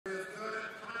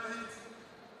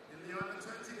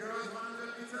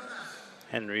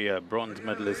Henry, a bronze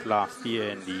medalist last year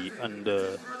in the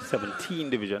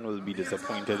under-17 division, will be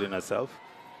disappointed in herself.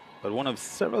 But one of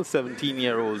several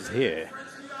 17-year-olds here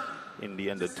in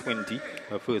the under-20,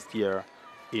 her first year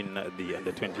in the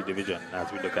under-20 division.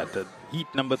 As we look at the heat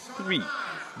number 3,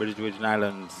 British Virgin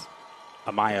Islands,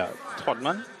 Amaya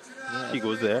Todman. She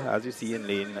goes there, as you see, in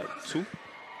lane 2.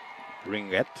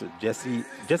 Ringette,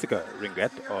 Jessica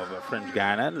Ringette of French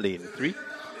Guiana, lane 3.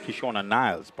 Kishona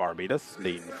Niles, Barbados,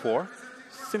 lane 4.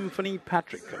 Symphony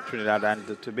Patrick of Trinidad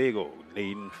and Tobago,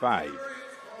 lane 5.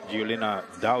 Giolina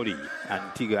Dowdy,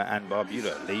 Antigua and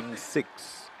Barbuda, lane 6.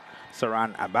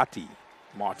 Saran Abati,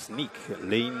 Martinique,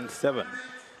 lane 7.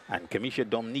 And Kamisha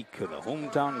Dominique, the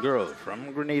hometown girl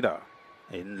from Grenada,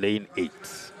 in lane 8.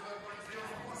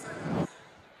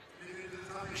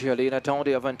 Giolina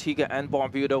Dowdy of Antigua and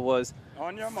Barbuda was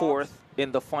 4th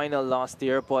in the final last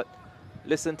year, but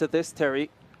listen to this, Terry.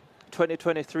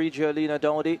 2023 Giolina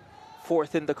Dowdy,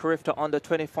 4th in the Carifta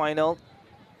Under-20 final,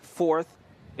 4th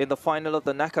in the final of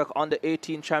the NACAC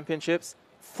Under-18 Championships,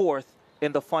 4th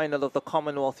in the final of the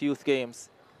Commonwealth Youth Games.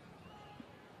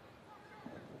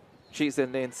 She's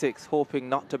in lane 6, hoping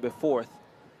not to be 4th,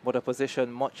 but a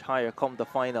position much higher come the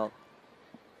final.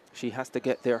 She has to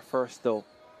get there first, though.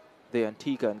 The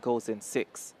Antiguan goes in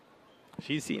 6.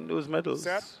 She's seen those medals.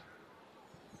 Set.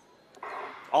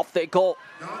 Off they go.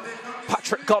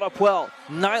 Patrick got up well.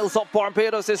 Niles of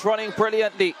Barbados is running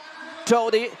brilliantly.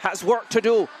 Dowdy has work to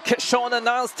do. Kishona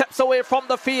Niles steps away from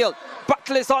the field.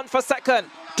 Battle is on for second.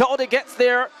 Dowdy gets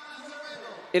there.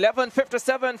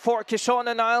 11:57 for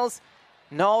Kishona Niles.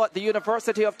 Now at the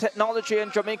University of Technology in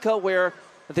Jamaica, where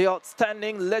the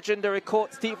outstanding legendary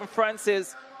coach Stephen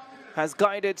Francis has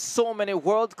guided so many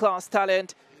world-class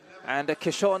talent. And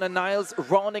Kishona Niles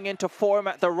rounding into form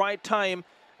at the right time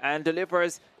and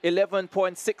delivers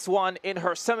 11.61 in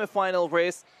her semi-final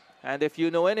race. And if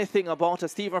you know anything about a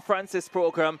Stephen Francis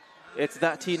program, it's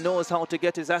that he knows how to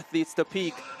get his athletes to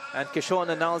peak. And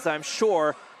Kishona Niles, I'm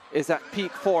sure, is at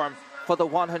peak form for the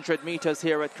 100 meters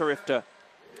here at Carifta.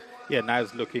 Yeah,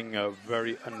 Niles looking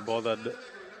very unbothered.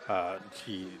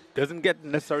 She doesn't get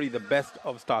necessarily the best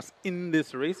of starts in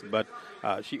this race, but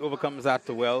she overcomes that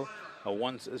well.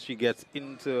 Once she gets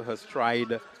into her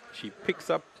stride, she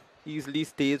picks up easily,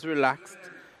 stays relaxed,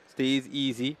 stays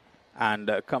easy,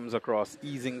 and comes across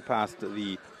easing past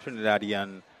the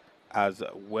Trinidadian as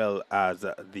well as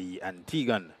the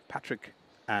Antiguan, Patrick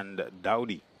and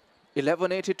Dowdy.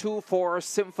 11:82 for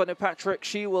Symphony Patrick.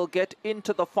 She will get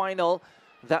into the final.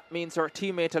 That means her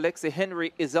teammate Alexi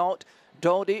Henry is out.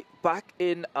 Dowdy back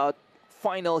in a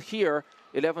final here,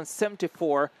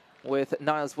 11:74, with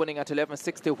Niles winning at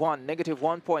 11:61, negative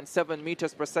 1.7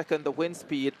 meters per second, the wind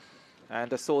speed.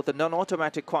 And so the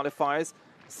non-automatic qualifiers,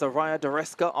 Saraya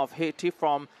Doreska of Haiti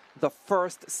from the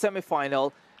first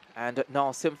semi-final, and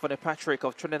now Symphony Patrick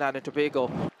of Trinidad and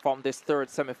Tobago from this third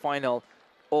semi-final,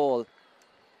 all